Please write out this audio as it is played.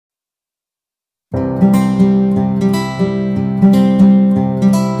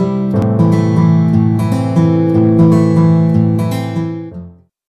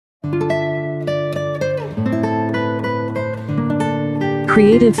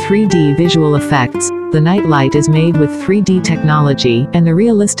Creative 3D visual effects. The nightlight is made with 3D technology, and the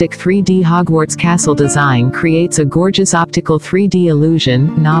realistic 3D Hogwarts castle design creates a gorgeous optical 3D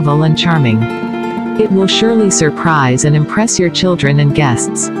illusion, novel and charming. It will surely surprise and impress your children and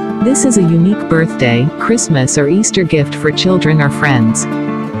guests. This is a unique birthday, Christmas or Easter gift for children or friends.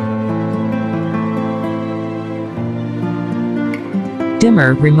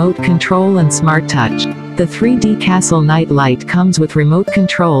 Dimmer, remote control and smart touch. The 3D Castle Night Light comes with remote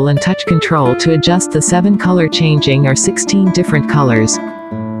control and touch control to adjust the 7 color changing or 16 different colors.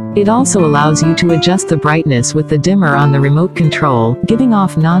 It also allows you to adjust the brightness with the dimmer on the remote control, giving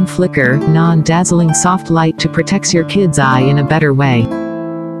off non-flicker, non-dazzling soft light to protect your kid's eye in a better way.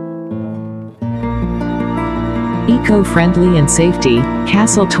 Eco-friendly and safety,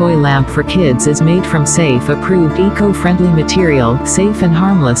 Castle Toy Lamp for Kids is made from safe approved eco-friendly material, safe and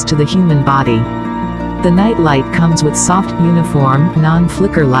harmless to the human body. The night light comes with soft, uniform,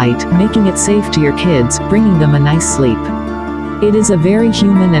 non-flicker light, making it safe to your kids, bringing them a nice sleep. It is a very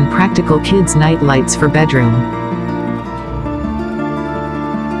human and practical kids' night lights for bedroom.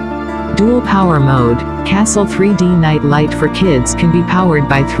 Dual power mode, Castle 3D Night Light for Kids can be powered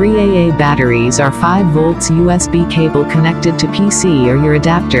by 3 AA batteries or 5 volts USB cable connected to PC or your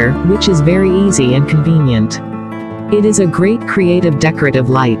adapter, which is very easy and convenient. It is a great creative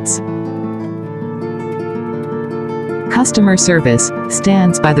decorative lights. Customer service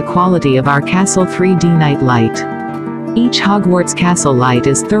stands by the quality of our Castle 3D Night Light. Each Hogwarts Castle light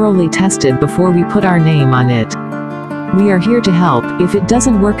is thoroughly tested before we put our name on it. We are here to help. If it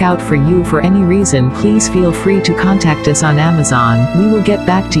doesn't work out for you for any reason, please feel free to contact us on Amazon. We will get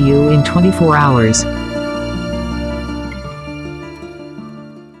back to you in 24 hours.